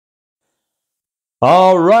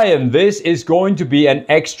All right, and this is going to be an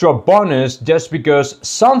extra bonus just because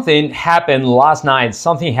something happened last night,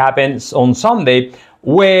 something happened on Sunday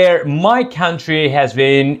where my country has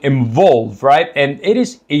been involved, right? And it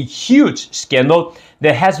is a huge scandal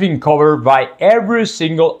that has been covered by every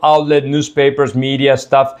single outlet, newspapers, media,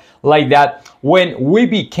 stuff like that. When we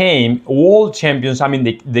became world champions, I mean,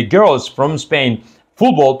 the girls from Spain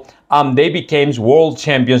football, they became world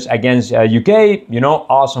champions against UK.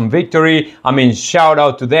 Awesome victory. I mean, shout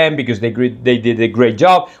out to them because they did a great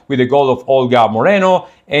job with the goal of Olga Moreno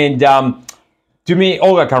and to me,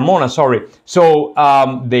 Olga Carmona, sorry. So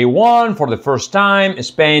they won for the first time.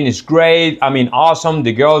 Spain is great. I mean, awesome.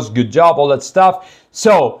 The girls, good job, all that stuff.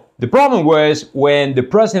 So the problem was when the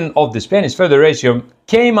president of the Spanish Federation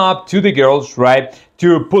came up to the girls, right,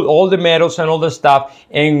 to put all the medals and all the stuff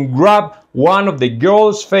and grab one of the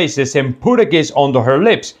girls' faces and put a kiss onto her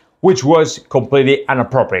lips, which was completely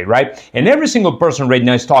inappropriate, right? And every single person right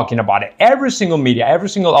now is talking about it. Every single media, every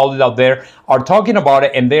single outlet out there are talking about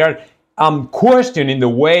it, and they are questioning the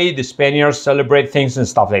way the Spaniards celebrate things and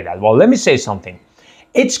stuff like that. Well, let me say something.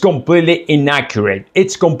 It's completely inaccurate.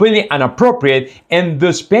 It's completely inappropriate. And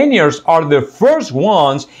the Spaniards are the first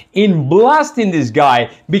ones in blasting this guy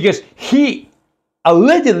because he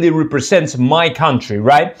allegedly represents my country,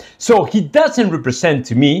 right? So he doesn't represent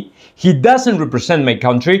to me. He doesn't represent my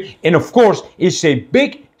country. And of course, it's a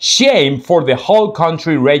big shame for the whole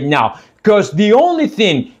country right now. Because the only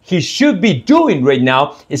thing he should be doing right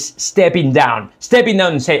now is stepping down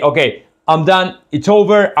and say, okay, I'm done. It's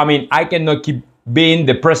over. I mean, I cannot keep being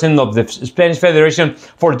the president of the Spanish Federation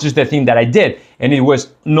for just the thing that I did. And it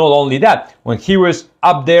was not only that. When he was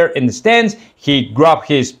up there in the stands, he grabbed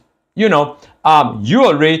his,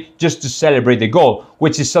 jewelry just to celebrate the goal,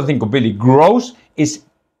 which is something completely gross. It's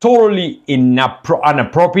totally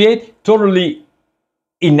inappropriate, totally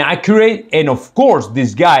inaccurate. And of course,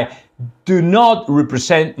 this guy do not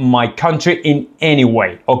represent my country in any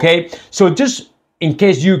way, okay? So just in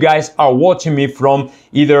case you guys are watching me from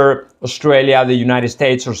either Australia, the United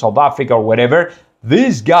States, or South Africa, or whatever,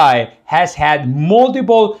 this guy has had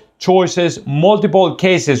multiple choices, multiple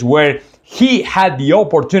cases where he had the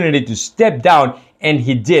opportunity to step down and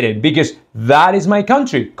he didn't, because that is my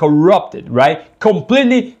country, corrupted, right?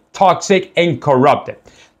 Completely toxic and corrupted.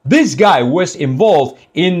 This guy was involved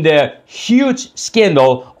in the huge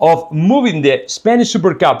scandal of moving the Spanish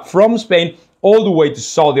Super Cup from Spain all the way to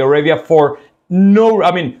Saudi Arabia for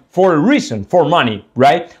a reason, for money,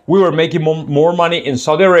 right? We were making more money in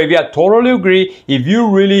Saudi Arabia. Totally agree. If you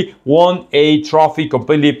really want a trophy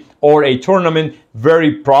completely or a tournament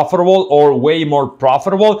very profitable or way more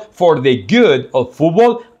profitable for the good of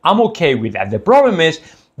football, I'm okay with that. The problem is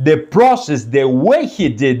the process, the way he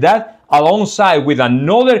did that, alongside with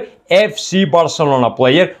another FC Barcelona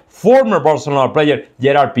player, former Barcelona player,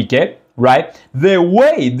 Gerard Piqué, right? The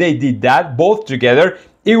way they did that, both together,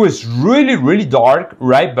 it was really, really dark,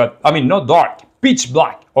 right? But, I mean, not dark, pitch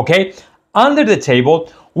black, okay? Under the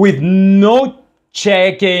table, with no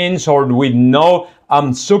check-ins or with no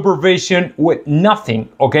supervision, with nothing,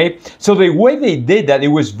 okay? So the way they did that, it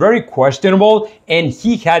was very questionable, and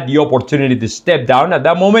he had the opportunity to step down at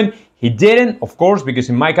that moment. He didn't, of course, because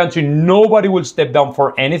in my country, nobody will step down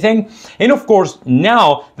for anything. And of course,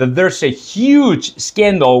 now that there's a huge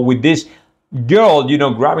scandal with this girl,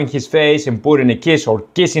 grabbing his face and putting a kiss or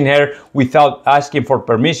kissing her without asking for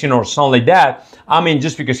permission or something like that. I mean,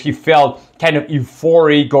 just because he felt kind of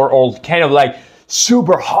euphoric or kind of like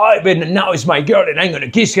super hype and now it's my girl and I'm gonna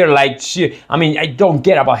kiss her like I don't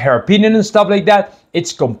get about her opinion and stuff like that.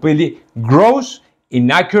 It's completely gross,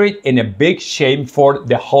 inaccurate, and a big shame for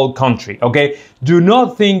the whole country, okay? Do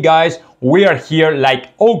not think, guys, we are here like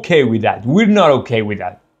okay with that. We're not okay with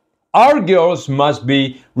that. Our girls must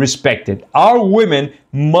be respected. Our women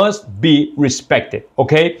must be respected,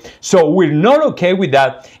 okay? So we're not okay with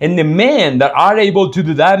that. And the men that are able to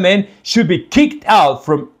do that, men, should be kicked out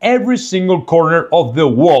from every single corner of the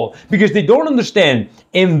world because they don't understand.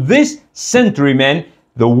 In this century, man,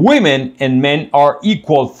 the women and men are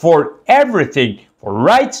equal for everything, for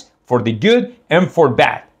rights, for the good, and for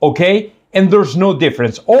bad, okay? And there's no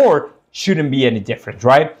difference, or shouldn't be any difference,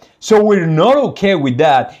 right? So we're not okay with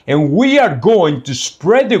that, and we are going to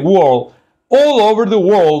spread the word all over the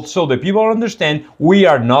world so that people understand we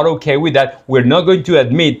are not okay with that. We're not going to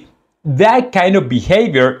admit that kind of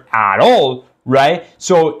behavior at all, right?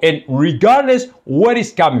 So, and regardless what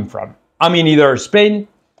is coming from, I mean, either Spain,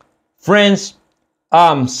 France,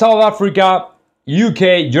 South Africa,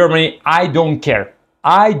 UK, Germany, I don't care.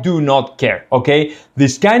 I do not care, okay?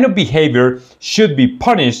 This kind of behavior should be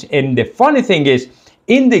punished, and the funny thing is,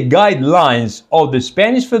 in the guidelines of the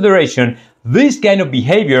Spanish Federation, this kind of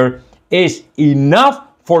behavior is enough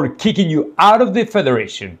for kicking you out of the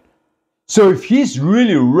federation. So if he's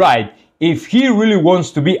really right, if he really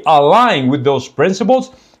wants to be aligned with those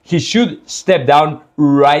principles, he should step down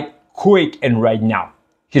right quick and right now.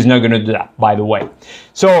 He's not going to do that, by the way.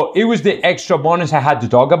 So it was the extra bonus I had to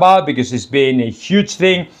talk about because it's been a huge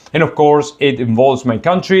thing. And of course, it involves my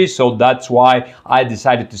country. So that's why I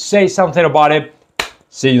decided to say something about it.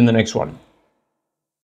 See you in the next one.